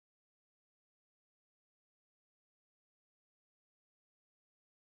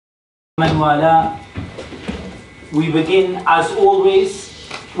Man wala. We begin as always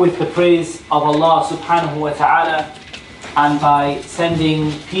with the praise of Allah subhanahu wa ta'ala and by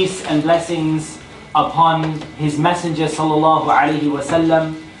sending peace and blessings upon His Messenger sallallahu alayhi wa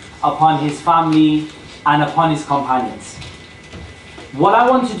sallam, upon his family and upon his companions. What I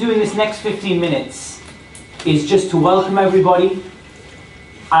want to do in this next 15 minutes is just to welcome everybody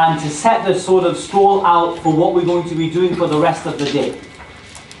and to set the sort of stall out for what we're going to be doing for the rest of the day.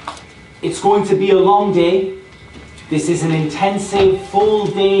 It's going to be a long day. This is an intensive full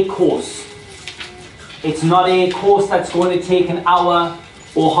day course. It's not a course that's going to take an hour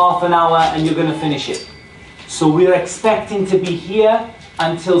or half an hour and you're going to finish it. So we're expecting to be here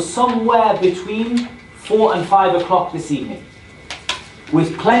until somewhere between 4 and 5 o'clock this evening,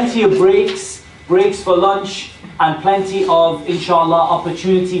 with plenty of breaks for lunch, and plenty of, inshallah,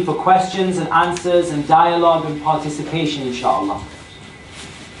 opportunity for questions and answers and dialogue and participation, inshallah.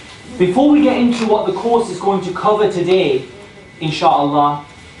 Before we get into what the course is going to cover today, inshallah,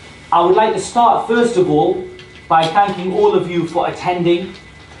 I would like to start first of all by thanking all of you for attending,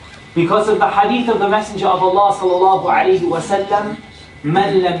 because of the hadith of the Messenger of Allah sallallahu alayhi wa sallam,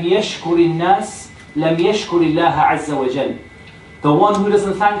 "Man lam yashkur nas lam yashkur Allah azza wa jal." The one who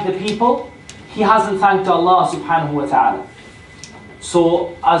doesn't thank the people, he hasn't thanked Allah subhanahu wa ta'ala.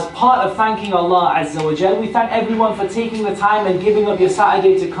 So as part of thanking Allah azza wa jal, we thank everyone for taking the time and giving up your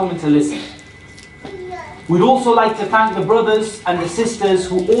Saturday to come and to listen. We'd also like to thank the brothers and the sisters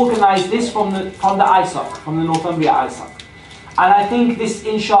who organised this from the ISOC, from the Northumbria ISOC. And I think this,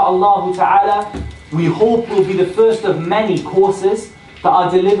 insha'Allah ta'ala, we hope will be the first of many courses that are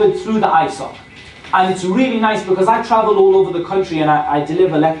delivered through the ISOC. And it's really nice because I travel all over the country and I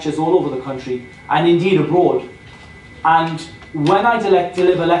deliver lectures all over the country and indeed abroad. And when I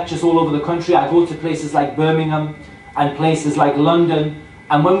deliver lectures all over the country, I go to places like Birmingham and places like London.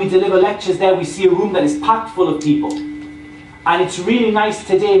 And when we deliver lectures there, we see a room that is packed full of people. And it's really nice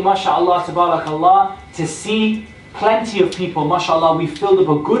today, mashallah, tabarakallah, to see plenty of people, mashallah. We filled up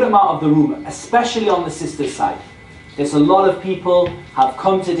a good amount of the room, especially on the sisters' side. There's a lot of people have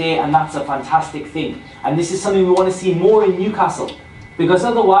come today, and that's a fantastic thing. And this is something we want to see more in Newcastle, because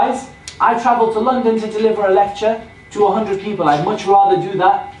otherwise, I travel to London to deliver a lecture to 100 people. I'd much rather do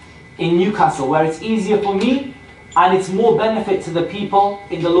that in Newcastle, where it's easier for me and it's more benefit to the people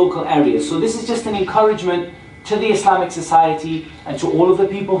in the local area. So this is just an encouragement to the Islamic Society and to all of the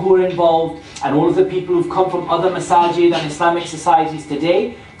people who are involved and all of the people who've come from other masajid and Islamic societies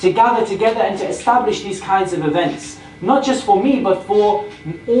today to gather together and to establish these kinds of events. Not just for me, but for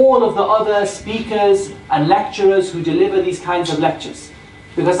all of the other speakers and lecturers who deliver these kinds of lectures.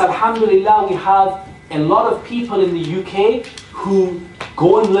 Because alhamdulillah, we have a lot of people in the UK who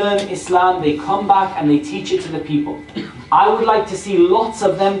go and learn Islam, they come back and they teach it to the people. I would like to see lots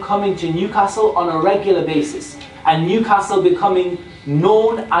of them coming to Newcastle on a regular basis, and Newcastle becoming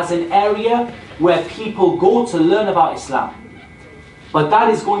known as an area where people go to learn about Islam. But that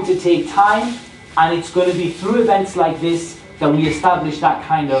is going to take time, and it's going to be through events like this that we establish that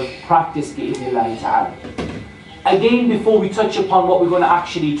kind of practice, bi'idhnillahi ta'ala. Again, before we touch upon what we're going to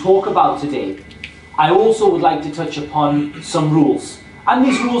actually talk about today, I also would like to touch upon some rules. And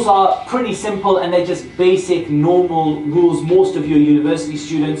these rules are pretty simple, and they're just basic, normal rules. Most of you are university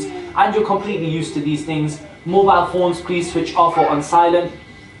students, and you're completely used to these things. Mobile phones, please switch off or on silent.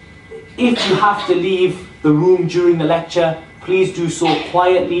 If you have to leave the room during the lecture, please do so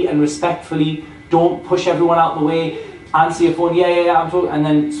quietly and respectfully. Don't push everyone out the way. Answer your phone, yeah, I'm talking, and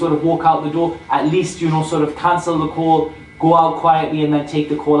then sort of walk out the door. At least, sort of cancel the call, go out quietly, and then take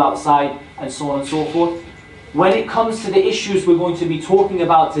the call outside, and so on and so forth. When it comes to the issues we're going to be talking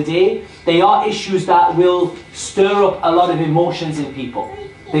about today, they are issues that will stir up a lot of emotions in people,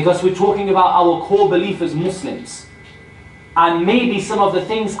 because we're talking about our core belief as Muslims. And maybe some of the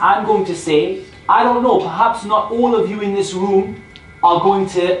things I'm going to say, I don't know, perhaps not all of you in this room are going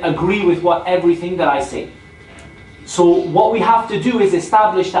to agree with everything that I say. So what we have to do is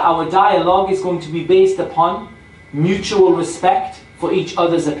establish that our dialogue is going to be based upon mutual respect for each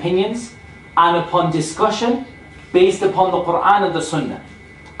other's opinions, and upon discussion based upon the Quran and the Sunnah.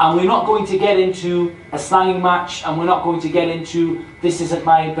 And we're not going to get into a slanging match, and we're not going to get into this isn't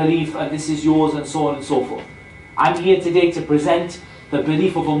my belief and this is yours and so on and so forth. I'm here today to present the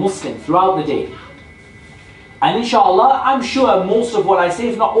belief of a Muslim throughout the day. And inshallah, I'm sure most of what I say,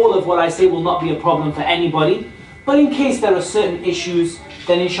 if not all of what I say, will not be a problem for anybody. But in case there are certain issues,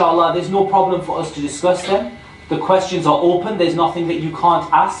 then inshallah there's no problem for us to discuss them. The questions are open, there's nothing that you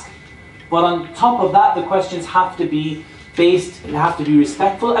can't ask. But on top of that, the questions have to be based, they have to be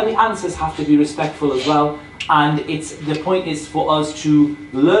respectful, and the answers have to be respectful as well. And the point is for us to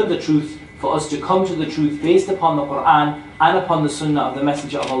learn the truth, for us to come to the truth based upon the Quran and upon the Sunnah of the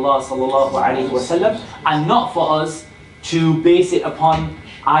Messenger of Allah sallallahu alaihi wasallam, and not for us to base it upon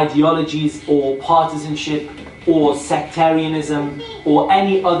ideologies or partisanship or sectarianism or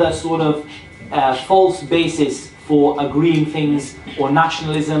any other sort of false basis for agreeing things, or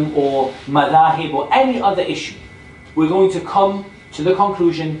nationalism or madahib or any other issue. We're going to come to the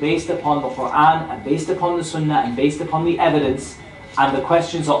conclusion based upon the Quran and based upon the Sunnah and based upon the evidence, and the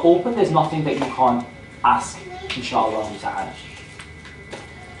questions are open. There's nothing that you can't ask, inshallah ta'ala.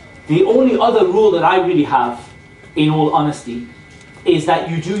 The only other rule that I really have, in all honesty, is that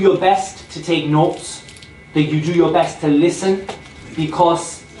you do your best to take notes, that you do your best to listen,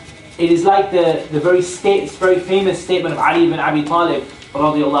 because it is like the very famous statement of Ali ibn Abi Talib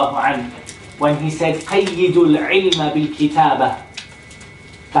radiallahu anhu, when he said, قَيِّدُ الْعِلْمَ بِالْكِتَابَةِ,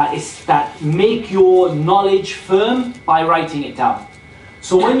 that make your knowledge firm by writing it down.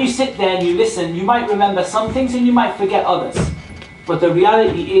 So when you sit there and you listen, you might remember some things and you might forget others. But the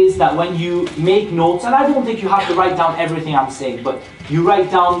reality is that when you make notes, and I don't think you have to write down everything I'm saying, but you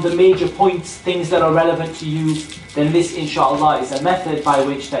write down the major points, things that are relevant to you, then this inshallah is a method by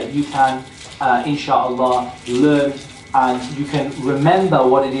which that you can inshallah learn, and you can remember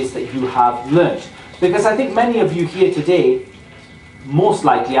what it is that you have learned. Because I think many of you here today, most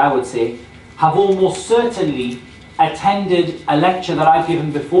likely I would say, have almost certainly attended a lecture that I've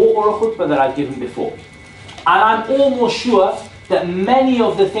given before, or a khutbah that I've given before. And I'm almost sure that many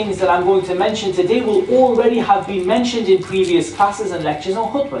of the things that I'm going to mention today will already have been mentioned in previous classes and lectures on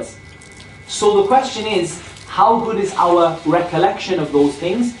khutbahs. So the question is, how good is our recollection of those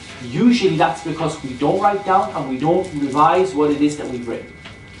things? Usually that's because we don't write down and we don't revise what it is that we've written.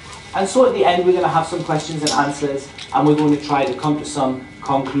 And so at the end we're going to have some questions and answers, and we're going to try to come to some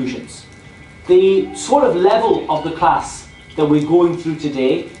conclusions. The sort of level of the class that we're going through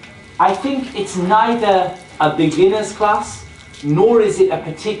today, I think it's neither a beginner's class, nor is it a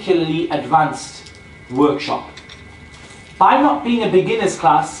particularly advanced workshop. By not being a beginner's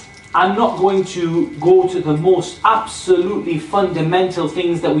class, I'm not going to go to the most absolutely fundamental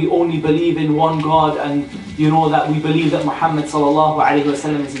things that we only believe in one God, and that we believe that Muhammad sallallahu alaihi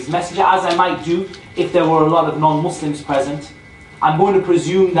wasallam is his messenger, as I might do if there were a lot of non-Muslims present. I'm going to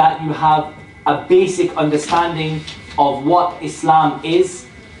presume that you have a basic understanding of what Islam is.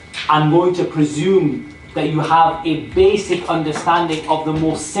 I'm going to presume that you have a basic understanding of the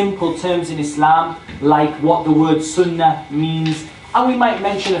most simple terms in Islam, like what the word sunnah means, and we might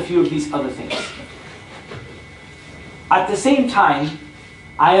mention a few of these other things. At the same time,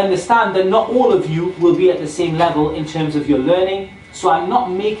 I understand that not all of you will be at the same level in terms of your learning, so I'm not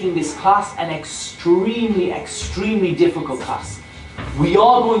making this class an extremely, extremely difficult class. We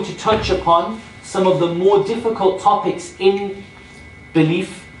are going to touch upon some of the more difficult topics in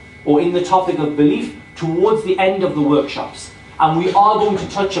belief, or in the topic of belief, towards the end of the workshops. And we are going to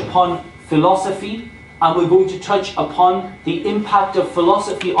touch upon philosophy, and we're going to touch upon the impact of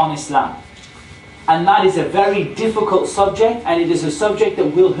philosophy on Islam. And that is a very difficult subject, and it is a subject that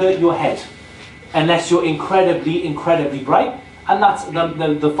will hurt your head, unless you're incredibly, incredibly bright. And that's the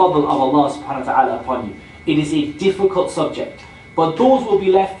fadl of Allah subhanahu wa ta'ala upon you. It is a difficult subject. But those will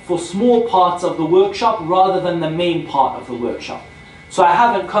be left for small parts of the workshop rather than the main part of the workshop. So I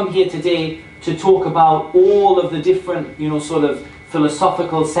haven't come here today to talk about all of the different, sort of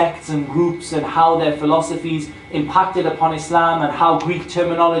philosophical sects and groups and how their philosophies impacted upon Islam, and how Greek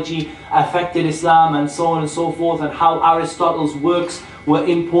terminology affected Islam, and so on and so forth, and how Aristotle's works were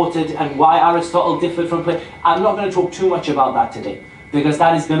imported and why Aristotle differed from Plato. I'm not going to talk too much about that today, because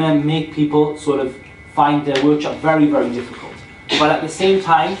that is going to make people sort of find their workshop very, very difficult. But at the same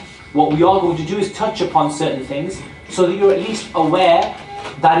time, what we are going to do is touch upon certain things so that you're at least aware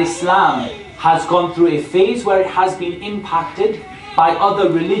that Islam has gone through a phase where it has been impacted by other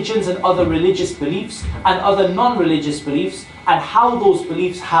religions and other religious beliefs and other non-religious beliefs, and how those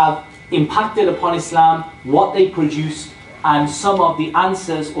beliefs have impacted upon Islam, what they produce, and some of the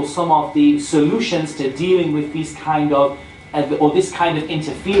answers or some of the solutions to dealing with these kind of this kind of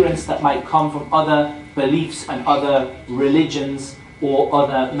interference that might come from other beliefs and other religions or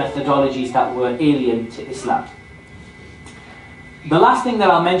other methodologies that were alien to Islam. The last thing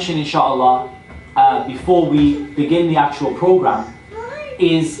that I'll mention, inshallah, before we begin the actual program,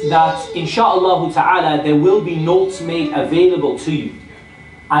 is that inshallah ta'ala there will be notes made available to you.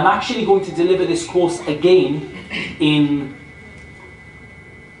 I'm actually going to deliver this course again in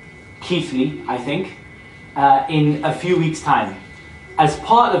Keighley, I think, in a few weeks' time. As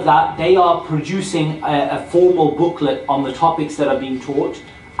part of that, they are producing a formal booklet on the topics that are being taught,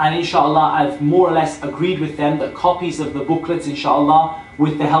 and inshallah I've more or less agreed with them that copies of the booklets, inshallah,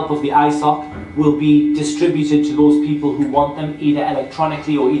 with the help of the ISOC, will be distributed to those people who want them, either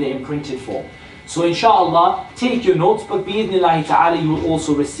electronically or either in printed form. So inshallah, take your notes, but bi'idhnillahi ta'ala you will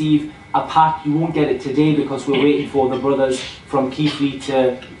also receive a pack. You won't get it today because we're waiting for the brothers from Keithley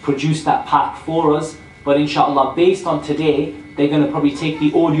to produce that pack for us. But inshallah, based on today, they're going to probably take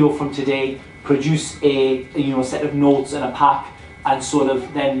the audio from today, produce a set of notes and a pack, and sort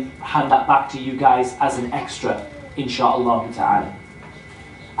of then hand that back to you guys as an extra, inshallah ta'ala.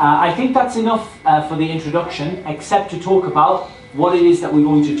 I think that's enough for the introduction, except to talk about what it is that we're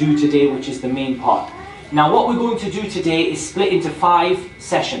going to do today, which is the main part. Now what we're going to do today is split into 5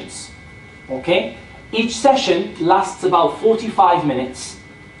 sessions. Okay? Each session lasts about 45 minutes,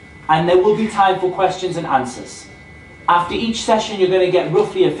 and there will be time for questions and answers. After each session you're going to get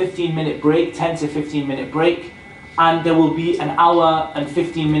roughly a 15-minute break, 10 to 15-minute break, and there will be an hour and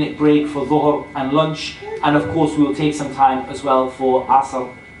 15-minute break for dhuhr and lunch, and of course we will take some time as well for asr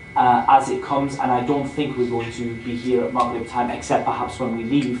as it comes, and I don't think we're going to be here at Maghrib time, except perhaps when we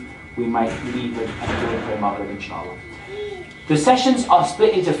leave, we might leave and go for Maghrib inshallah. The sessions are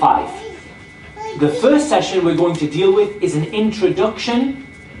split into 5. The first session we're going to deal with is an introduction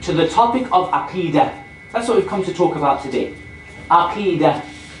to the topic of Aqidah. That's what we've come to talk about today. Aqidah.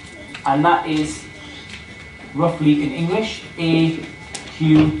 And that is roughly in English, A-Q-E-E-D-A-H.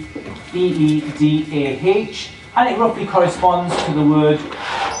 And it roughly corresponds to the word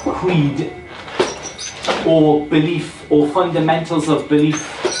creed, or belief, or fundamentals of belief,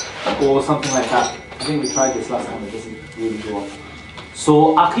 or something like that. I think we tried this last time, it doesn't really go off.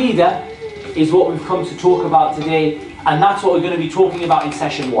 So Aqidah is what we've come to talk about today, and that's what we're going to be talking about in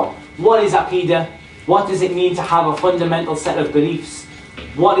session 1. What is Aqidah? What does it mean to have a fundamental set of beliefs?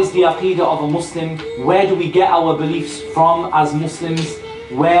 What is the Aqidah of a Muslim? Where do we get our beliefs from as Muslims?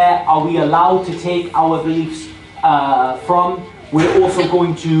 Where are we allowed to take our beliefs from? We're also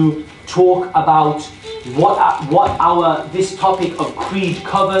going to talk about what this topic of creed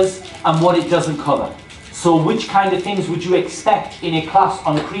covers and what it doesn't cover. So which kind of things would you expect in a class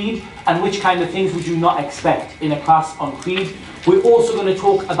on creed, and which kind of things would you not expect in a class on creed? We're also going to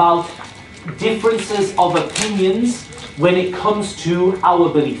talk about differences of opinions when it comes to our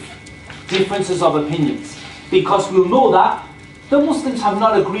belief. Differences of opinions. Because we'll know that the Muslims have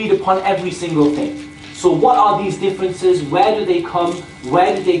not agreed upon every single thing. So what are these differences? Where do they come?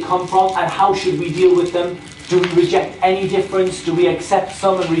 Where did they come from? And how should we deal with them? Do we reject any difference? Do we accept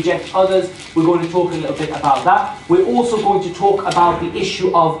some and reject others? We're going to talk a little bit about that. We're also going to talk about the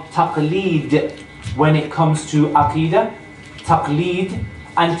issue of taqleed when it comes to Aqidah. Taqleed.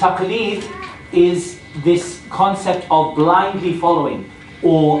 And taqleed is this concept of blindly following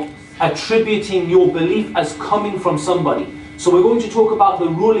or attributing your belief as coming from somebody. So we're going to talk about the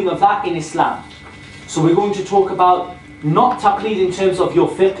ruling of that in Islam. So we're going to talk about not taqleed in terms of your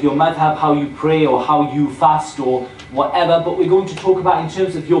fiqh, your madhab, how you pray or how you fast or whatever, but we're going to talk about in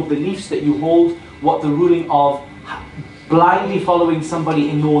terms of your beliefs that you hold, what the ruling of blindly following somebody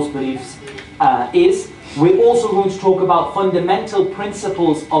in those beliefs is. We're also going to talk about fundamental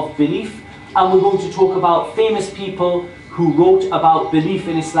principles of belief, and we're going to talk about famous people who wrote about belief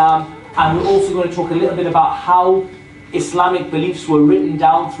in Islam, and we're also going to talk a little bit about how Islamic beliefs were written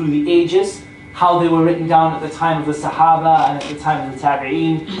down through the ages, how they were written down at the time of the Sahaba and at the time of the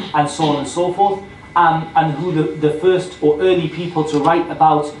Tabi'een, and so on and so forth, and who the first or early people to write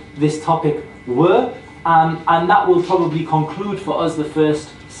about this topic were, and that will probably conclude for us the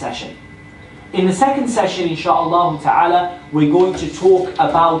first session. In the second session, inshaAllah ta'ala, we're going to talk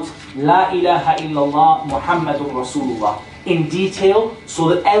about La ilaha illallah Muhammadur Rasulullah in detail so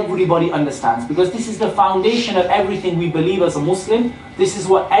that everybody understands, because this is the foundation of everything we believe as a Muslim. This is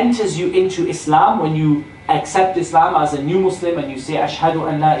what enters you into Islam when you accept Islam as a new Muslim and you say Ashhadu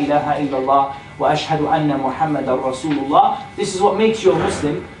an la ilaha illallah wa ashhadu anna Muhammadar Rasulullah. This is what makes you a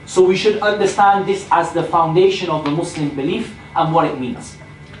Muslim. So we should understand this as the foundation of the Muslim belief and what it means.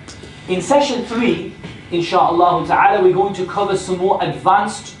 In session 3, inshaAllah ta'ala, we're going to cover some more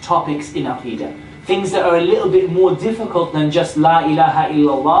advanced topics in Aqidah. Things that are a little bit more difficult than just La ilaha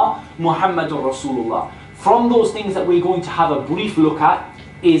illallah Muhammadur Rasulullah. From those things that we're going to have a brief look at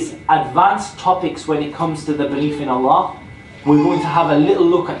is advanced topics when it comes to the belief in Allah. We're going to have a little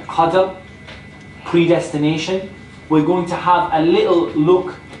look at Qadr, predestination. We're going to have a little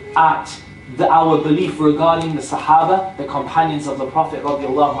look at our belief regarding the Sahaba, the companions of the Prophet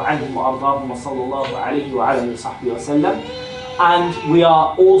radiallahu anhum wa ardahum wa sallallahu alayhi wa alayhi wa sallam. And we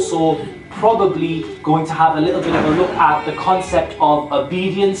are also probably going to have a little bit of a look at the concept of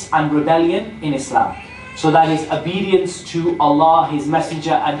obedience and rebellion in Islam. So that is obedience to Allah, His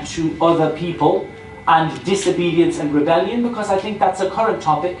Messenger, and to other people, and disobedience and rebellion, because I think that's a current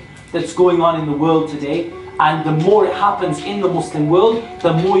topic that's going on in the world today. And the more it happens in the Muslim world,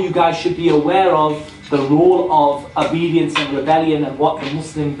 the more you guys should be aware of the role of obedience and rebellion and what the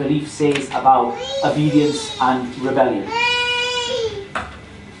Muslim belief says about obedience and rebellion.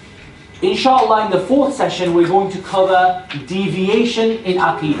 Inshallah, in the fourth session, we're going to cover deviation in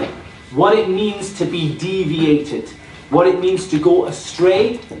Aqeedah. What it means to be deviated. What it means to go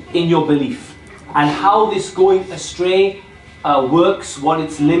astray in your belief. And how this going astray works, what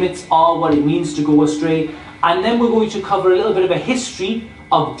its limits are, what it means to go astray. And then we're going to cover a little bit of a history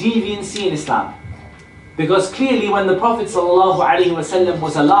of deviancy in Islam. Because clearly when the Prophet ﷺ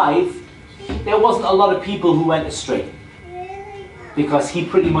was alive, there wasn't a lot of people who went astray. Because he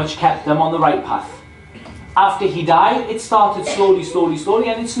pretty much kept them on the right path. After he died, it started slowly,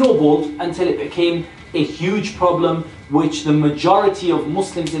 and it snowballed until it became a huge problem which the majority of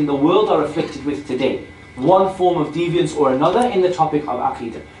Muslims in the world are afflicted with today. One form of deviance or another in the topic of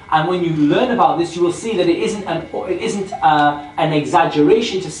Aqeedah. And when you learn about this, you will see that it isn't an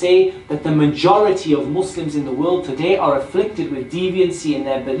exaggeration to say that the majority of Muslims in the world today are afflicted with deviancy in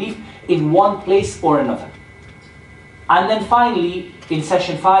their belief in one place or another. And then finally, in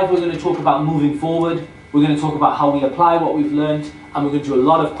session 5, we're going to talk about moving forward. We're going to talk about how we apply what we've learned, and we're going to do a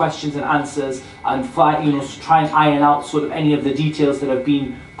lot of questions and answers, and try and iron out sort of any of the details that have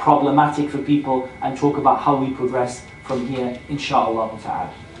been problematic for people, and talk about how we progress from here, inshaAllah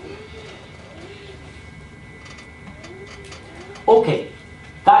ta'ala. Okay,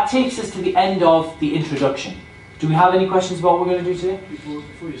 that takes us to the end of the introduction. Do we have any questions about what we're going to do today?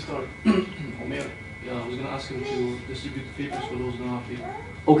 Before you start, Omer, I was going to ask him to distribute the papers for those who don't have paper.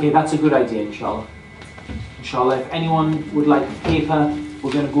 Okay, that's a good idea, inshallah. Inshallah, if anyone would like a paper,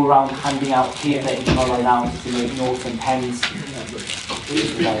 we're going to go around handing out paper, inshallah, now to make notes and pens.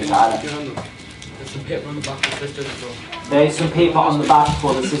 There's some paper on the back for the sisters as well. There is some paper on the back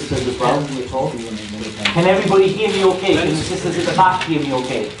for the sisters as well, we're told. Can everybody hear me okay? Can the sisters at the back hear me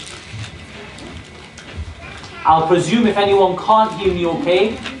okay? I'll presume if anyone can't hear me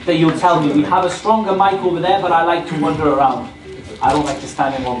okay, that you'll tell me. We have a stronger mic over there, but I like to wander around. I don't like to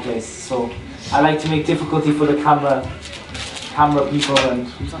stand in one place, so I like to make difficulty for the camera people, and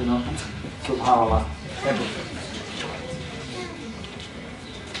subhanAllah.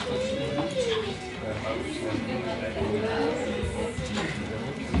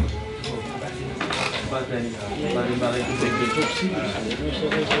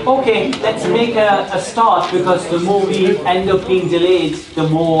 Okay, let's make a start, because the more we end up being delayed, the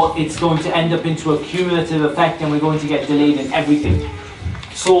more it's going to end up into a cumulative effect, and we're going to get delayed in everything.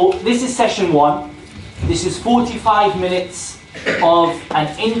 So this is session 1. This is 45 minutes of an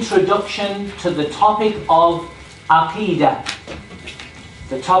introduction to the topic of Aqeedah.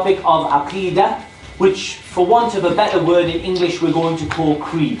 The topic of Aqeedah, which for want of a better word in English we're going to call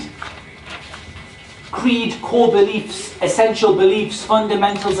creed. Creed, core beliefs, essential beliefs,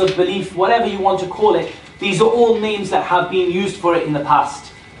 fundamentals of belief, whatever you want to call it, these are all names that have been used for it in the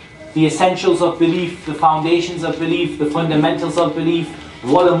past. The essentials of belief, the foundations of belief, the fundamentals of belief,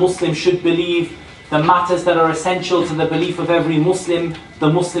 what a Muslim should believe, the matters that are essential to the belief of every Muslim, the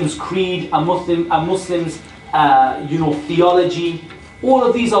Muslim's creed, a Muslim's theology. All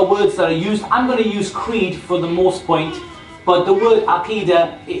of these are words that are used. I'm going to use creed for the most point, but the word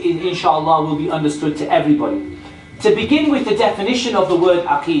Aqeedah, inshallah, will be understood to everybody. To begin with the definition of the word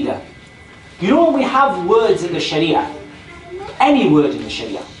Aqeedah, you know when we have words in the Sharia, any word in the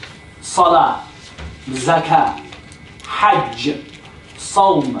Sharia, Salah, Zakah, Hajj,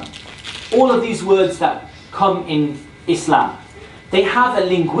 Sawm, all of these words that come in Islam, they have a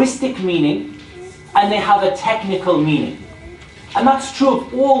linguistic meaning and they have a technical meaning. And that's true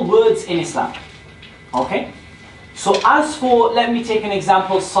of all words in Islam. Okay? So as for, let me take an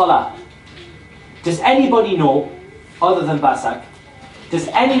example, Salah. Does anybody know, other than Basak, does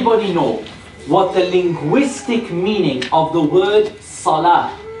anybody know what the linguistic meaning of the word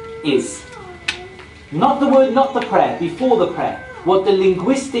Salah is? Not the word, not the prayer, before the prayer. What the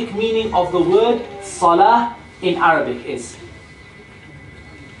linguistic meaning of the word Salah in Arabic is.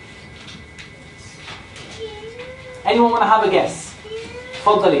 Anyone want to have a guess?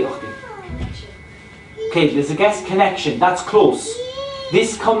 Faddali, ukhti. Okay, there's a guess, connection, that's close.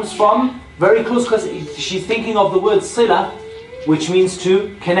 This comes from, very close, because she's thinking of the word sila, which means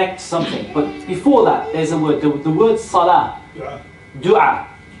to connect something. But before that, there's a word, the word salah, dua.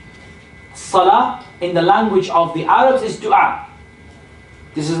 Salah, in the language of the Arabs, is dua.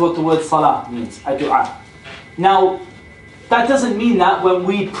 This is what the word salah means, a dua. Now, that doesn't mean that when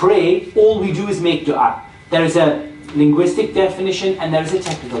we pray, all we do is make dua. There is a linguistic definition and there is a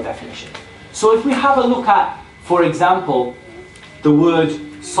technical definition. So if we have a look at, for example, the word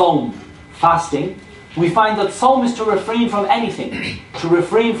sawm, fasting, we find that sawm is to refrain from anything, to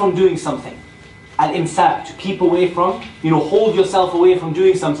refrain from doing something. Al-imsak, to keep away from, hold yourself away from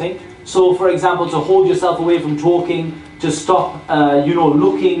doing something. So for example, to hold yourself away from talking, to stop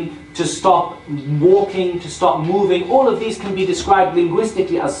looking, to stop walking, to stop moving. All of these can be described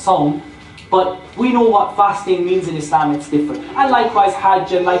linguistically as sawm, but we know what fasting means in Islam, it's different. And likewise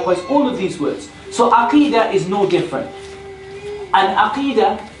hajj, and likewise all of these words. So aqeedah is no different. And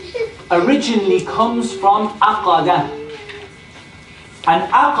aqeedah originally comes from aqada. And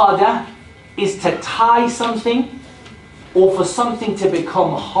aqada is to tie something, or for something to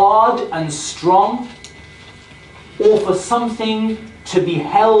become hard and strong, or for something to be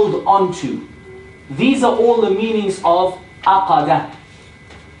held onto. These are all the meanings of aqada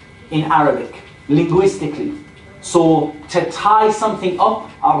in Arabic, linguistically. So to tie something up,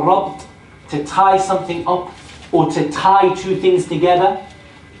 ar-rabt, to tie something up, or to tie two things together.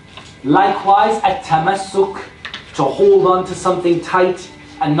 Likewise, at-tamassuk, to hold on to something tight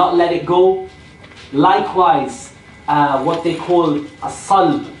and not let it go. Likewise, what they call a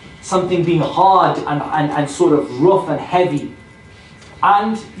salb, something being hard and sort of rough and heavy.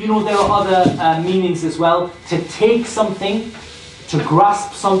 And there are other meanings as well. To take something, to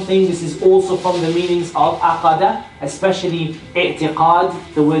grasp something, this is also from the meanings of aqada, especially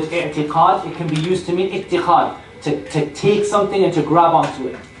i'tiqad, the word i'tiqad, it can be used to mean ittiqad, to take something and to grab onto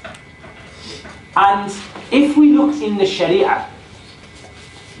it. And if we look in the Sharia,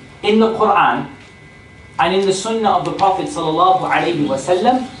 in the Quran, and in the Sunnah of the Prophet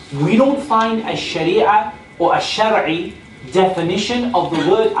ﷺ, we don't find a Sharia or a Shar'i definition of the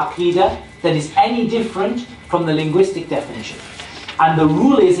word aqeedah that is any different from the linguistic definition. And the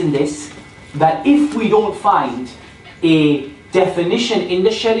rule is in this, that if we don't find a definition in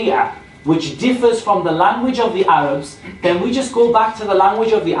the Sharia which differs from the language of the Arabs, then we just go back to the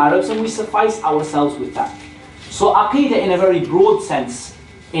language of the Arabs and we suffice ourselves with that. So aqeedah in a very broad sense,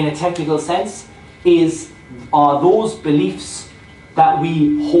 in a technical sense, are those beliefs that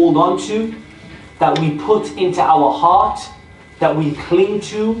we hold on to, that we put into our heart, that we cling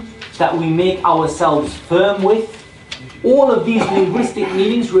to, that we make ourselves firm with. All of these linguistic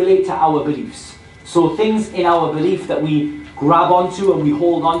meanings relate to our beliefs. So things in our belief that we grab onto and we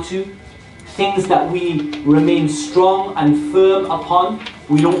hold onto, things that we remain strong and firm upon,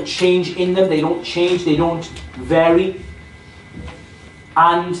 we don't change in them, they don't change, they don't vary.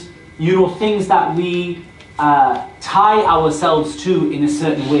 And things that we tie ourselves to in a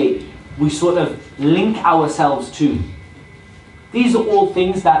certain way, we sort of link ourselves to. These are all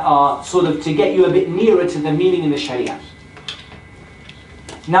things that are sort of to get you a bit nearer to the meaning in the Sharia.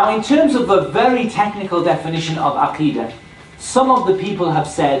 Now in terms of a very technical definition of aqeedah, some of the people have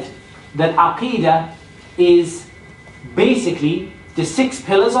said that aqeedah is basically the 6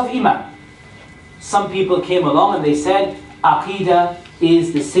 pillars of Iman. Some people came along and they said aqeedah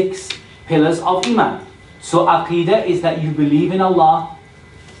is the 6 pillars of Iman. So aqeedah is that you believe in Allah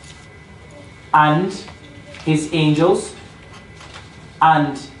and His angels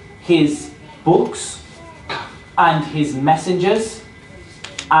and His books and His messengers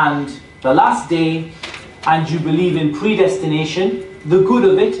and the last day, and you believe in predestination, the good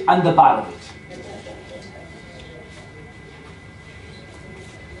of it and the bad of it.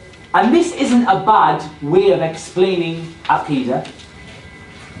 And this isn't a bad way of explaining aqeedah,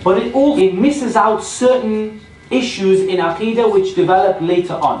 but it misses out certain issues in aqeedah which develop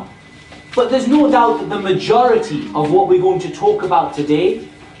later on. But there's no doubt that the majority of what we're going to talk about today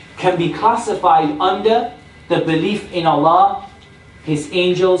can be classified under the belief in Allah, His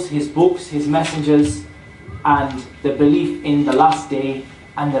angels, His books, His messengers, and the belief in the last day,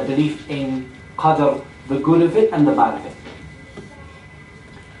 and the belief in qadr, the good of it and the bad of it.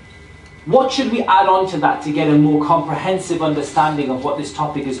 What should we add on to that to get a more comprehensive understanding of what this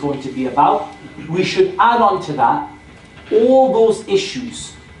topic is going to be about? We should add on to that all those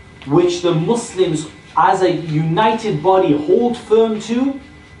issues which the Muslims as a united body hold firm to,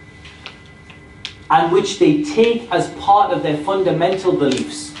 and which they take as part of their fundamental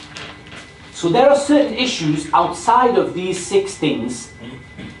beliefs. So there are certain issues outside of these 6 things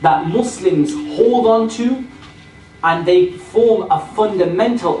that Muslims hold on to, and they form a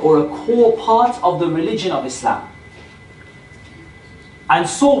fundamental or a core part of the religion of Islam. And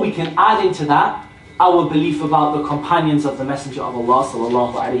so we can add into that our belief about the companions of the Messenger of Allah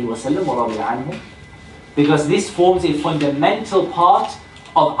sallallahu alaihi wasallam wa radiya anhum, because this forms a fundamental part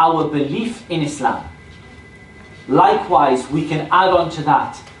of our belief in Islam. Likewise, we can add on to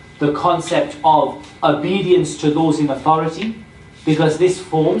that the concept of obedience to those in authority, because this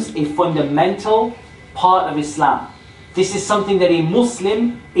forms a fundamental part of Islam. This is something that a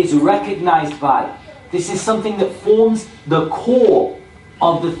Muslim is recognized by. This is something that forms the core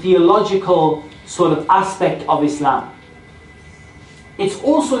of the theological sort of aspect of Islam. It's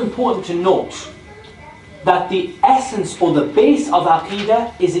also important to note that the essence or the base of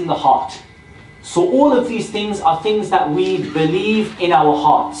Aqidah is in the heart. So all of these things are things that we believe in our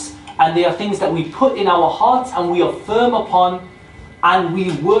hearts, and they are things that we put in our hearts and we affirm upon, and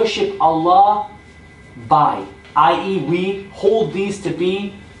we worship Allah by, i.e. we hold these to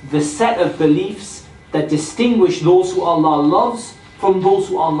be the set of beliefs that distinguish those who Allah loves from those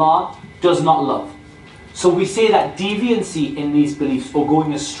who Allah does not love. So we say that deviancy in these beliefs, or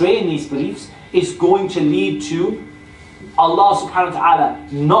going astray in these beliefs, is going to lead to Allah subhanahu wa ta'ala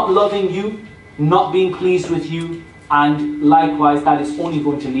not loving you, not being pleased with you, and likewise that is only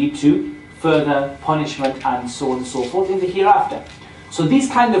going to lead to further punishment and so on and so forth in the hereafter. So these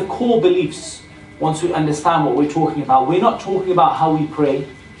kind of core beliefs, once we understand what we're talking about, we're not talking about how we pray,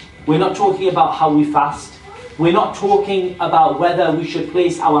 we're not talking about how we fast, we're not talking about whether we should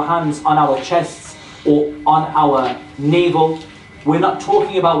place our hands on our chests or on our navel. We're not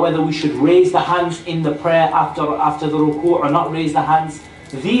talking about whether we should raise the hands in the prayer after the ruku' or not raise the hands.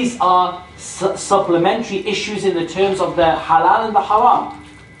 These are supplementary issues in the terms of the halal and the haram.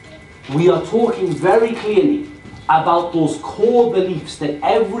 We are talking very clearly about those core beliefs that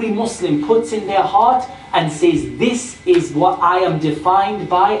every Muslim puts in their heart and says, this is what I am defined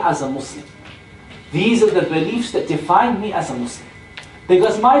by as a Muslim. These are the beliefs that define me as a Muslim.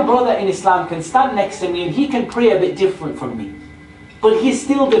 Because my brother in Islam can stand next to me and he can pray a bit different from me, but he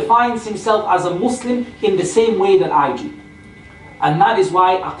still defines himself as a Muslim in the same way that I do. And that is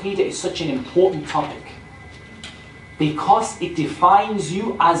why Aqidah is such an important topic, because it defines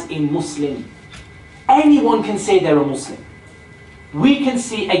you as a Muslim. Anyone can say they're a Muslim. We can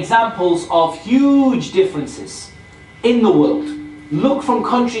see examples of huge differences in the world. Look from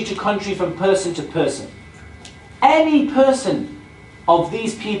country to country, from person to person. Any person of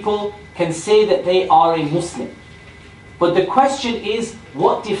these people can say that they are a Muslim. But the question is,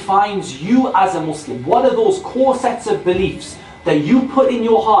 what defines you as a Muslim? What are those core sets of beliefs that you put in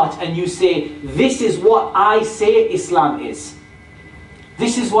your heart and you say, this is what I say Islam is.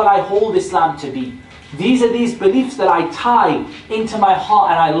 This is what I hold Islam to be. These are these beliefs that I tie into my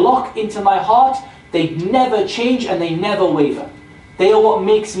heart and I lock into my heart. They never change and they never waver. They are what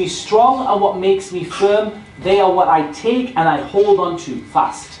makes me strong and what makes me firm. They are what I take and I hold on to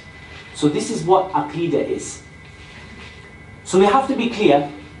fast. So this is what Aqidah is. So we have to be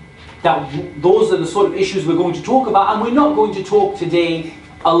clear that those are the sort of issues we're going to talk about, and we're not going to talk today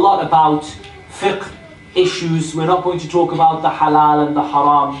a lot about fiqh issues. We're not going to talk about the halal and the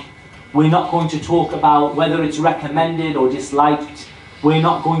haram. We're not going to talk about whether it's recommended or disliked. We're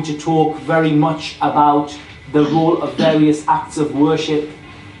not going to talk very much about the role of various acts of worship.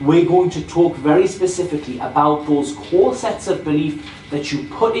 We're going to talk very specifically about those core sets of belief that you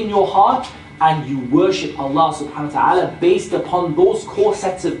put in your heart and you worship Allah subhanahu wa ta'ala based upon those core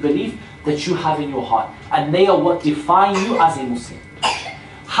sets of belief that you have in your heart. And they are what define you as a Muslim.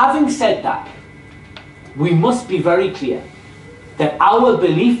 Having said that, we must be very clear that our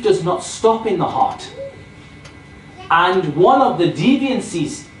belief does not stop in the heart. And one of the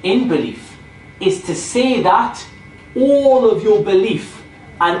deviancies in belief is to say that all of your belief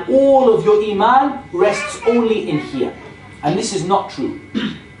and all of your iman rests only in here. And this is not true.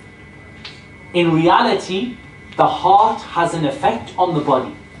 In reality, the heart has an effect on the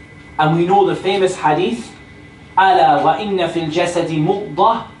body. And we know the famous hadith, أَلَا وَإِنَّ فِي الْجَسَدِ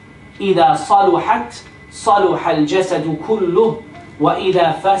مُضْغَةً إِذَا صَلُحَتْ صَلُحَ الْجَسَدُ كُلُّهُ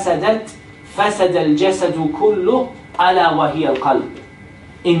وَإِذَا فَسَدَتْ فَسَدَ الْجَسَدُ كُلُّهُ أَلَا وَهِيَ الْقَلْبُ.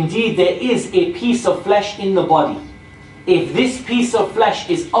 Indeed, there is a piece of flesh in the body. If this piece of flesh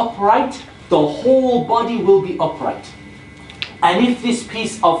is upright, the whole body will be upright. And if this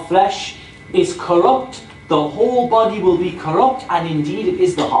piece of flesh is corrupt, the whole body will be corrupt, and indeed it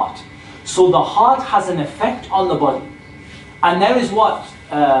is the heart. So the heart has an effect on the body. And there is what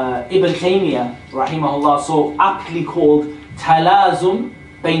Ibn Taymiyyah, rahimahullah, so aptly called talazum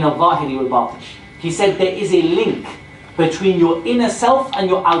bayn al-zahiri wal-batin. He said there is a link between your inner self and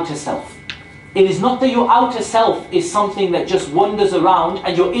your outer self. It is not that your outer self is something that just wanders around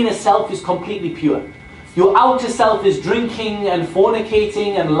and your inner self is completely pure. Your outer self is drinking and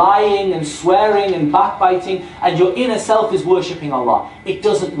fornicating and lying and swearing and backbiting, and your inner self is worshipping Allah. It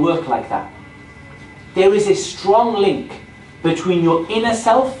doesn't work like that. There is a strong link between your inner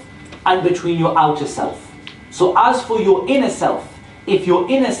self and between your outer self. So as for your inner self, if your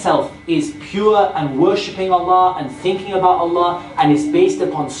inner self is pure and worshipping Allah and thinking about Allah and is based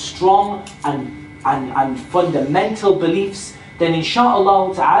upon strong and fundamental beliefs, then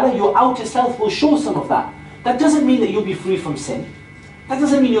insha'Allah ta'ala your outer self will show some of that. That doesn't mean that you'll be free from sin. That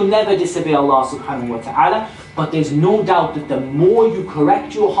doesn't mean you'll never disobey Allah subhanahu wa ta'ala, but there's no doubt that the more you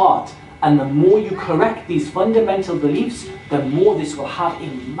correct your heart and the more you correct these fundamental beliefs, the more this will have a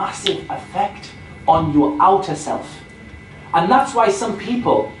massive effect on your outer self. And that's why some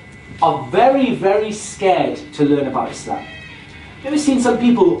people are very, very scared to learn about Islam. Have you seen some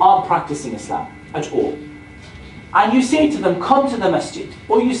people who aren't practicing Islam at all? And you say to them, come to the masjid.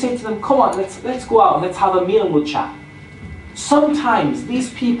 Or you say to them, come on, let's go out and let's have a meal and we'll chat. Sometimes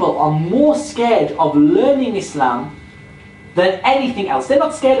these people are more scared of learning Islam than anything else. They're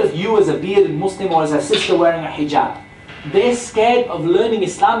not scared of you as a bearded Muslim or as a sister wearing a hijab. They're scared of learning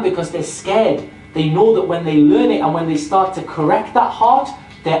Islam because they're scared. They know that when they learn it and when they start to correct that heart,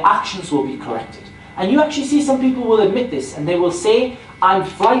 their actions will be corrected. And you actually see some people will admit this and they will say, I'm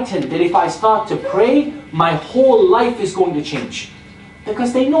frightened that if I start to pray, my whole life is going to change.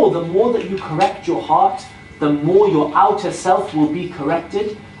 Because they know the more that you correct your heart, the more your outer self will be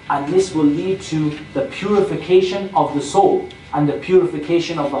corrected, and this will lead to the purification of the soul and the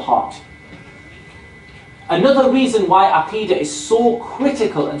purification of the heart. Another reason why Aqeedah is so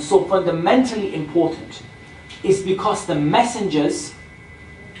critical and so fundamentally important is because the messengers,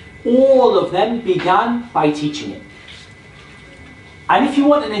 all of them began by teaching it. And if you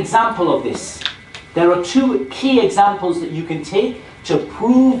want an example of this, there are two key examples that you can take to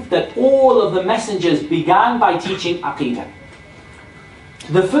prove that all of the messengers began by teaching Aqeedah.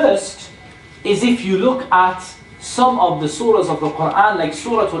 The first is if you look at some of the surahs of the Quran, like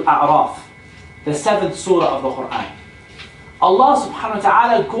Surah Al-A'raf, the 7th surah of the Quran. Allah subhanahu wa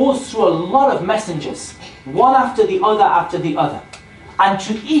ta'ala goes through a lot of messengers, one after the other. And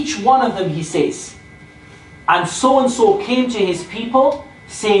to each one of them he says, and so came to his people,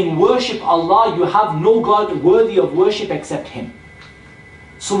 saying, worship Allah, you have no God worthy of worship except Him.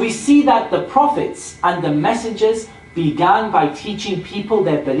 So we see that the prophets and the messengers began by teaching people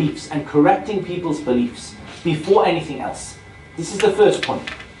their beliefs and correcting people's beliefs before anything else. This is the first point.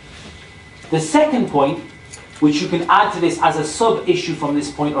 The second point, which you can add to this as a sub-issue from this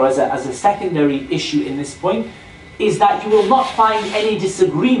point, or as a secondary issue in this point, is that you will not find any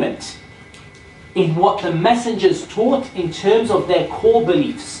disagreement in what the messengers taught in terms of their core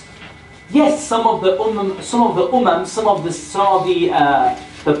beliefs. Yes, some of the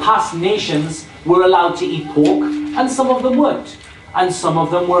past nations were allowed to eat pork, and some of them weren't. And some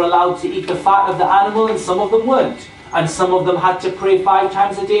of them were allowed to eat the fat of the animal, and some of them weren't. And some of them had to pray 5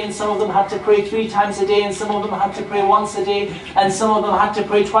 times a day, and some of them had to pray 3 times a day, and some of them had to pray once a day, and some of them had to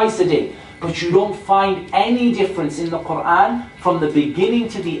pray twice a day. But you don't find any difference in the Quran from the beginning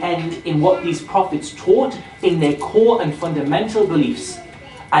to the end in what these prophets taught in their core and fundamental beliefs.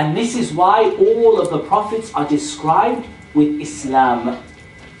 And this is why all of the prophets are described with Islam.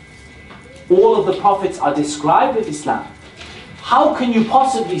 All of the prophets are described with Islam. How can you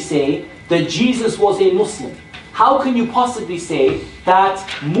possibly say that Jesus was a Muslim? How can you possibly say that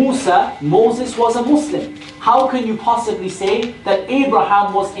Moses was a Muslim? How can you possibly say that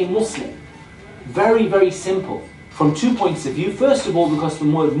Abraham was a Muslim? Very, very simple. From 2 points of view. First of all, because the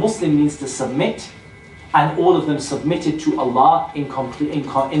word Muslim means to submit, and all of them submitted to Allah in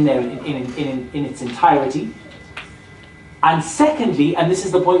its entirety. And secondly, and this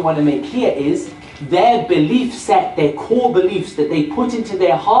is the point I want to make here, is their belief set, their core beliefs that they put into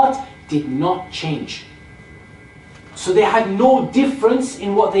their heart did not change. So they had no difference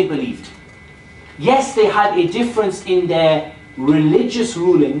in what they believed. Yes, they had a difference in their religious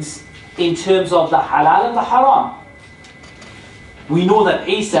rulings in terms of the halal and the haram. We know that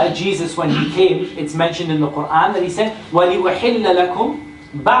Isa, Jesus, when he came, it's mentioned in the Quran that he said, وَلِأُحِلَّ لَكُمْ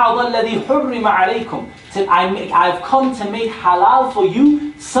بَعْضَ الَّذِي حُرِّمَ عَلَيْكُمْ. Said, I've come to make halal for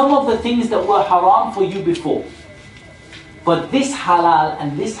you some of the things that were haram for you before. But this halal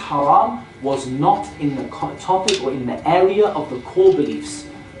and this haram was not in the topic or in the area of the core beliefs.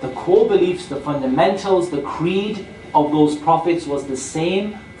 The core beliefs, the fundamentals, the creed of those prophets was the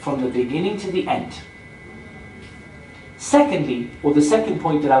same from the beginning to the end. Secondly, or the second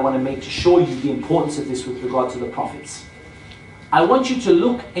point that I want to make to show you the importance of this with regard to the prophets, I want you to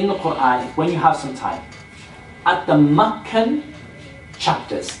look in the Quran, when you have some time, at the Meccan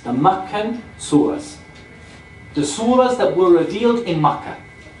chapters, the Meccan surahs. The surahs that were revealed in Makkah.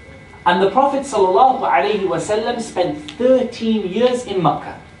 And the Prophet ﷺ spent 13 years in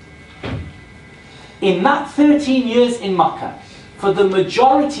Makkah. In that 13 years in Makkah, for the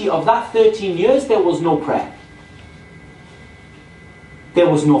majority of that 13 years, there was no prayer. there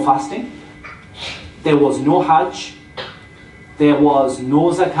was no fasting, there was no hajj, there was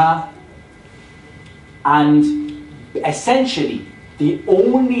no zakah, and essentially the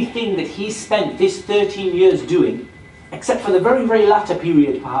only thing that he spent this 13 years doing, except for the very, very latter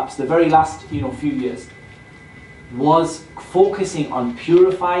period perhaps, the very last few years, was focusing on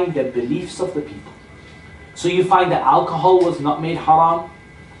purifying the beliefs of the people. So you find that alcohol was not made haram,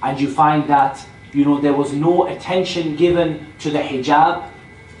 and you find that there was no attention given to the hijab.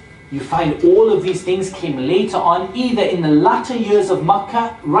 You find all of these things came later on, either in the latter years of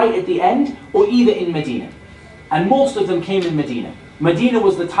Makkah, right at the end, or either in Medina. And most of them came in Medina. Medina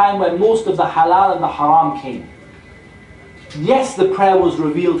was the time when most of the halal and the haram came. Yes, the prayer was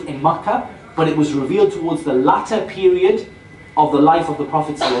revealed in Makkah, but it was revealed towards the latter period of the life of the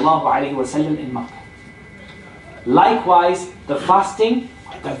Prophet ﷺ in Makkah. Likewise, the fasting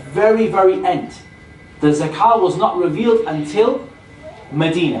at the very, very end. The zakah was not revealed until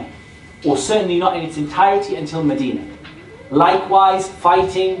Medina, or certainly not in its entirety until Medina. Likewise,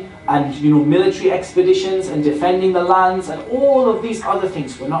 fighting and military expeditions and defending the lands and all of these other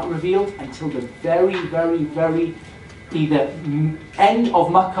things were not revealed until the very, very, very either end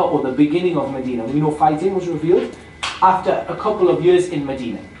of Makkah or the beginning of Medina. We know fighting was revealed after a couple of years in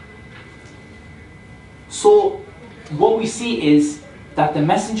Medina. So what we see is that the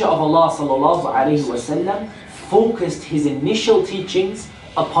Messenger of Allah ﷺ focused his initial teachings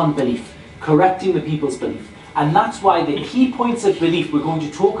upon belief, correcting the people's belief. And that's why the key points of belief we're going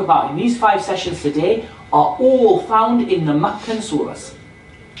to talk about in these 5 sessions today are all found in the Meccan surahs.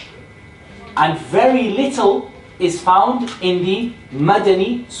 And very little is found in the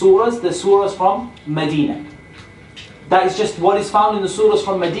Madani surahs, the surahs from Medina. That is just what is found in the surahs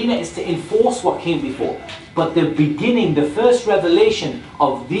from Medina is to enforce what came before. But the beginning, the first revelation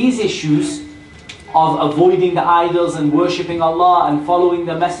of these issues of avoiding the idols and worshipping Allah and following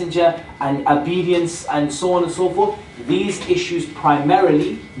the Messenger and obedience and so on and so forth, these issues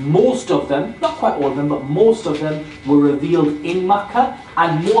primarily, most of them, not quite all of them, but most of them were revealed in Makkah,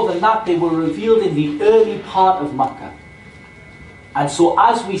 and more than that, they were revealed in the early part of Makkah. And so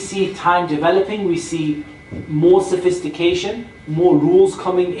as we see time developing, we see more sophistication, more rules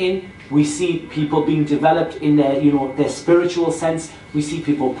coming in. We see people being developed in their, their spiritual sense. We see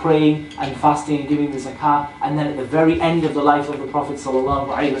people praying and fasting and giving the zakah, and then at the very end of the life of the Prophet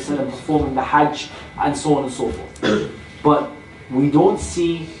ﷺ performing the hajj and so on and so forth. But we don't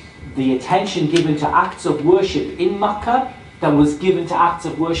see the attention given to acts of worship in Makkah that was given to acts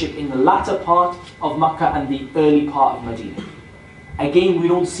of worship in the latter part of Makkah and the early part of Medina. Again, we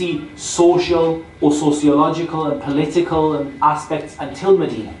don't see social or sociological and political aspects until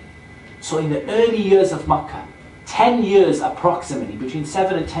Medina. So in the early years of Makkah, 10 years approximately, between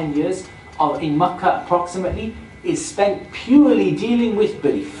 7 and 10 years in Makkah approximately, is spent purely dealing with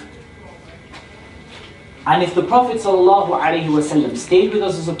belief. And if the Prophet ﷺ stayed with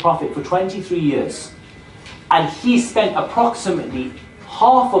us as a prophet for 23 years, and he spent approximately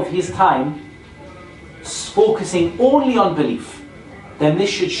half of his time focusing only on belief, then this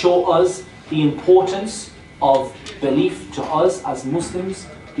should show us the importance of belief to us as Muslims,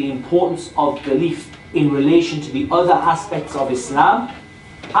 the importance of belief in relation to the other aspects of Islam.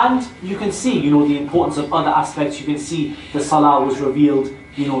 And you can see, the importance of other aspects. You can see the Salah was revealed,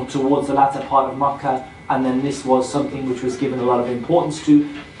 towards the latter part of Makkah, and then this was something which was given a lot of importance to.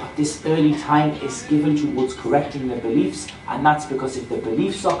 But this early time is given towards correcting the beliefs, and that's because if the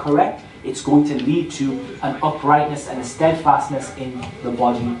beliefs are correct, it's going to lead to an uprightness and a steadfastness in the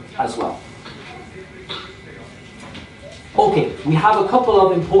body as well. Okay, we have a couple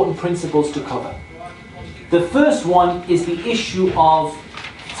of important principles to cover. The first one is the issue of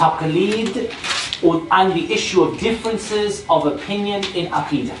taqleed, and the issue of differences of opinion in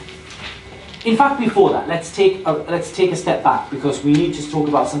Aqidah. In fact, before that, let's take a step back, because we need to talk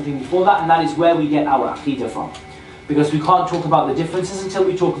about something before that, and that is where we get our Aqidah from. Because we can't talk about the differences until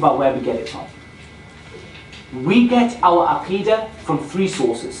we talk about where we get it from. We get our Aqidah from 3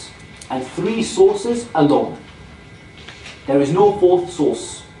 sources, and 3 sources alone. There is no 4th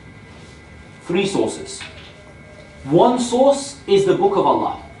source. 3 sources. One source is the Book of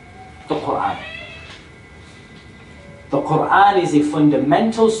Allah, the Quran. The Quran is a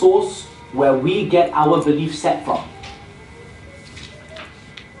fundamental source where we get our belief set from.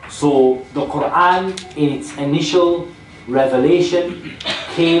 So the Quran, in its initial revelation,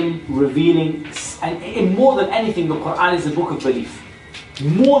 came revealing, and more than anything, the Quran is a book of belief.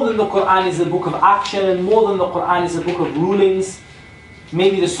 More than the Quran is a book of action, and more than the Quran is a book of rulings.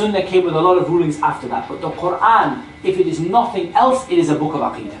 Maybe the Sunnah came with a lot of rulings after that, but the Quran, if it is nothing else, it is a book of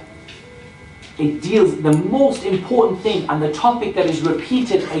Aqeedah. it deals, the most important thing and the topic that is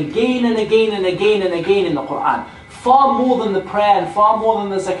repeated again and again and again and again in the Quran. Far more than the prayer and far more than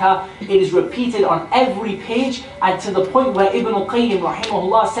the zakah, it is repeated on every page, and to the point where Ibn al-Qayyim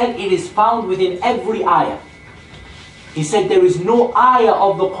rahimahullah said it is found within every ayah. He said there is no ayah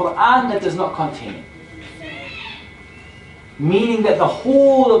of the Quran that does not contain it. Meaning that the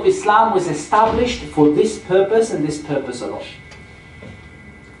whole of Islam was established for this purpose and this purpose alone.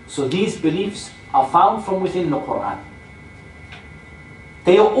 So these beliefs are found from within the Quran.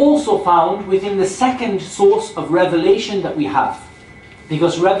 They are also found within the second source of revelation that we have.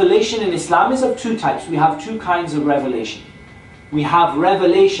 Because revelation in Islam is of two types. We have two kinds of revelation. We have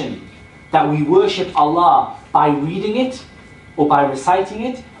revelation that we worship Allah by reading it or by reciting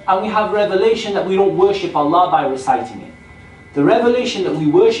it. And we have revelation that we don't worship Allah by reciting it. The revelation that we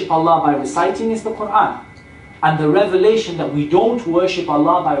worship Allah by reciting is the Quran. And the revelation that we don't worship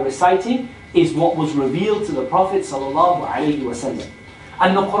Allah by reciting is what was revealed to the Prophet ﷺ.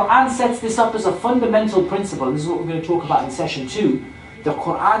 And the Quran sets this up as a fundamental principle. This is what we're going to talk about in session 2. The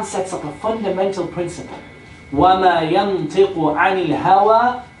Quran sets up a fundamental principle. وَمَا يَنْطِقُ عَنِ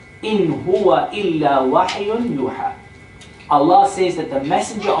الْهَوَىٰ إِنْ هُوَ إِلَّا وَحْيٌ يُوحَىٰ. Allah says that the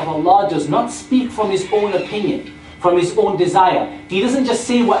Messenger of Allah does not speak from his own opinion, from his own desire. He doesn't just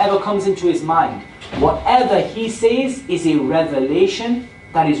say whatever comes into his mind. Whatever he says is a revelation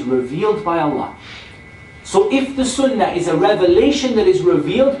that is revealed by Allah. So if the Sunnah is a revelation that is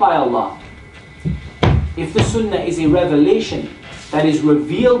revealed by Allah, if the Sunnah is a revelation that is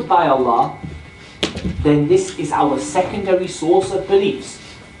revealed by Allah, then this is our secondary source of beliefs.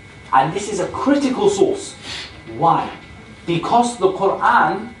 And this is a critical source. Why? Because the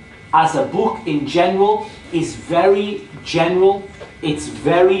Quran as a book in general is very general.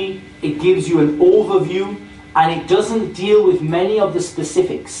 It gives you an overview, and it doesn't deal with many of the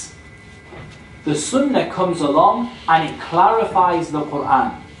specifics. The Sunnah comes along and it clarifies the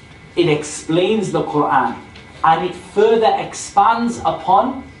Quran. It explains the Quran, and it further expands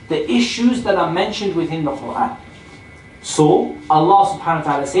upon the issues that are mentioned within the Quran. So Allah subhanahu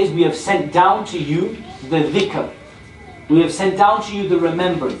wa ta'ala says, we have sent down to you the dhikr. We have sent down to you the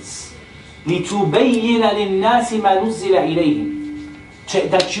remembrance. لِتُبَيِّنَ لِلنَّاسِ مَا نُزِّلَ إِلَيْهِمْ.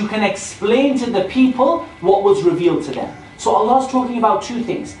 That you can explain to the people what was revealed to them. So Allah is talking about two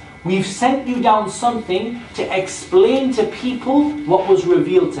things. We've sent you down something to explain to people what was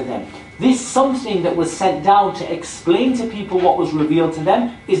revealed to them. This something that was sent down to explain to people what was revealed to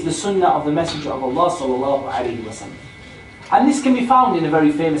them is the Sunnah of the Messenger of Allah sallallahu alaihi wasallam. And this can be found in a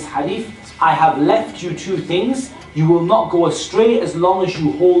very famous hadith. I have left you two things. You will not go astray as long as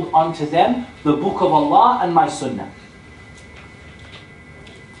you hold on to them, the Book of Allah and my Sunnah.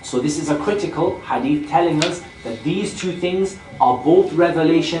 So this is a critical hadith telling us that these two things are both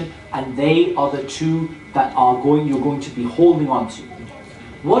revelation, and they are the two that you're going to be holding on to.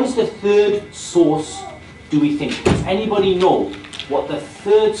 What is the third source, do we think? Does anybody know what the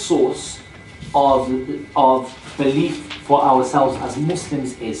third source of belief for ourselves as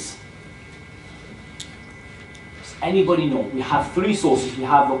Muslims is? Does anybody know? We have three sources. We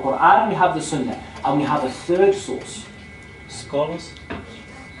have the Quran, we have the Sunnah, and we have a third source. Scholars?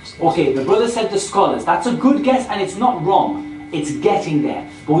 Okay, the brother said the scholars. That's a good guess, and it's not wrong. It's getting there.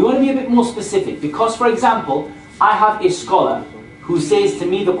 But we want to be a bit more specific, because, for example, I have a scholar who says to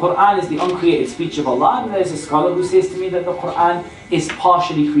me the Quran is the uncreated speech of Allah, and there's a scholar who says to me that the Quran is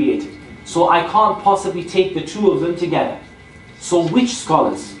partially created. So I can't possibly take the two of them together. So which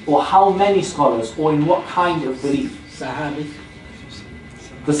scholars, or how many scholars, or in what kind of belief? Sahabi.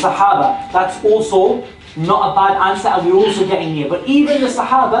 The Sahaba. That's also not a bad answer, and we're also getting here. But even the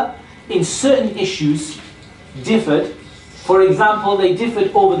Sahaba, in certain issues, differed. For example, they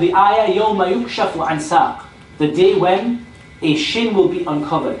differed over the ayah يَوْمَ يُكْشَفُ عَنْ سَاقٍ, the day when a shin will be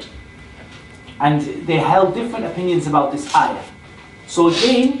uncovered. And they held different opinions about this ayah. So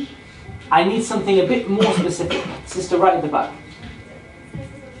again, I need something a bit more specific. Sister, right at the back.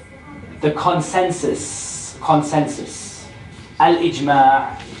 The consensus.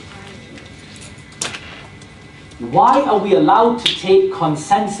 Al-ijma'. Why are we allowed to take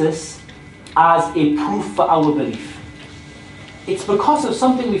consensus as a proof for our belief? It's because of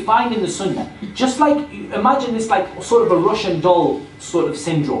something we find in the Sunnah. Just like, imagine this like sort of a Russian doll sort of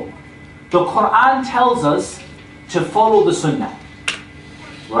syndrome. The Quran tells us to follow the Sunnah.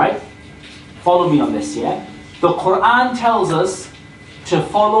 Right? Follow me on this, yeah? The Quran tells us to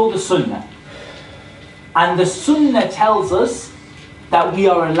follow the Sunnah. And the Sunnah tells us that we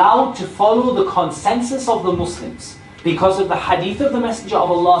are allowed to follow the consensus of the Muslims. Because of the hadith of the Messenger of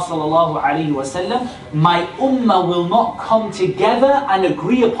Allah sallallahu alaihi wasallam, my ummah will not come together and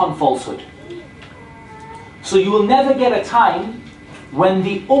agree upon falsehood. So you will never get a time when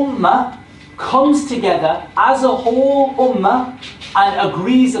the ummah comes together as a whole ummah and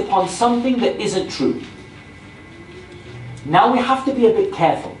agrees upon something that isn't true. Now we have to be a bit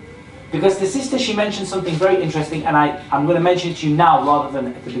careful, because the sister, she mentioned something very interesting, and I'm going to mention it to you now rather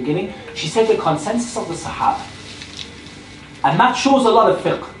than at the beginning. She said the consensus of the Sahaba. And that shows a lot of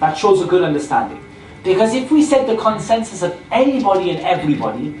fiqh, that shows a good understanding. Because if we said the consensus of anybody and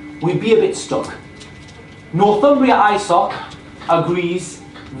everybody, we'd be a bit stuck. Northumbria ISOC agrees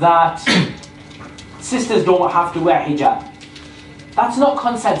that sisters don't have to wear hijab. That's not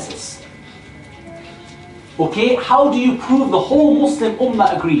consensus. Okay, how do you prove the whole Muslim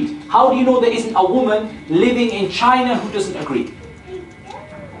ummah agreed? How do you know there isn't a woman living in China who doesn't agree?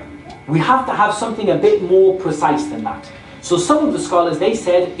 We have to have something a bit more precise than that. So some of the scholars, they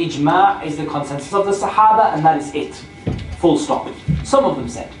said ijma' is the consensus of the Sahaba and that is it. Full stop. Some of them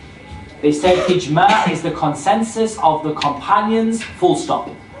said. They said ijma' is the consensus of the companions, full stop.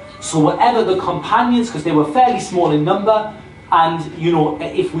 So whatever the companions, because they were fairly small in number, and you know,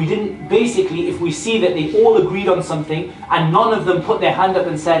 if we see that they all agreed on something and none of them put their hand up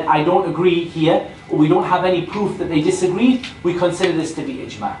and said, I don't agree here, or we don't have any proof that they disagreed, we consider this to be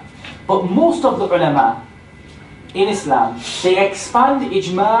ijma'. But most of the ulama in Islam, they expand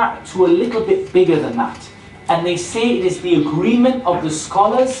ijma' to a little bit bigger than that. And they say it is the agreement of the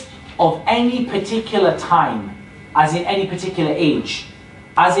scholars of any particular time, as in any particular age.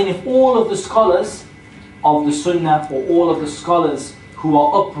 As in, if all of the scholars of the Sunnah, or all of the scholars who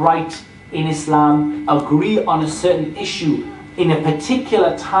are upright in Islam, agree on a certain issue in a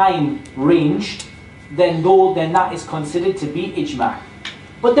particular time range, then that is considered to be ijma'.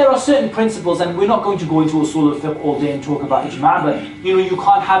 But there are certain principles, and we're not going to go into usul al-fiqh all day and talk about ijma', but you know, you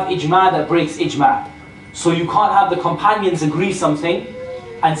can't have ijma' that breaks ijma'. So you can't have the companions agree something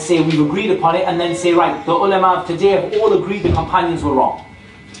and say we've agreed upon it, and then say, right, the ulama of today have all agreed the companions were wrong.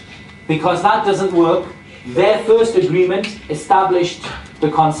 Because that doesn't work. Their first agreement established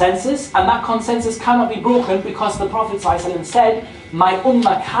the consensus, and that consensus cannot be broken, because the Prophet ﷺ said, my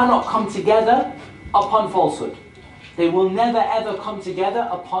ummah cannot come together upon falsehood. They will never ever come together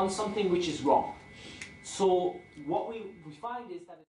upon something which is wrong. So what we find is that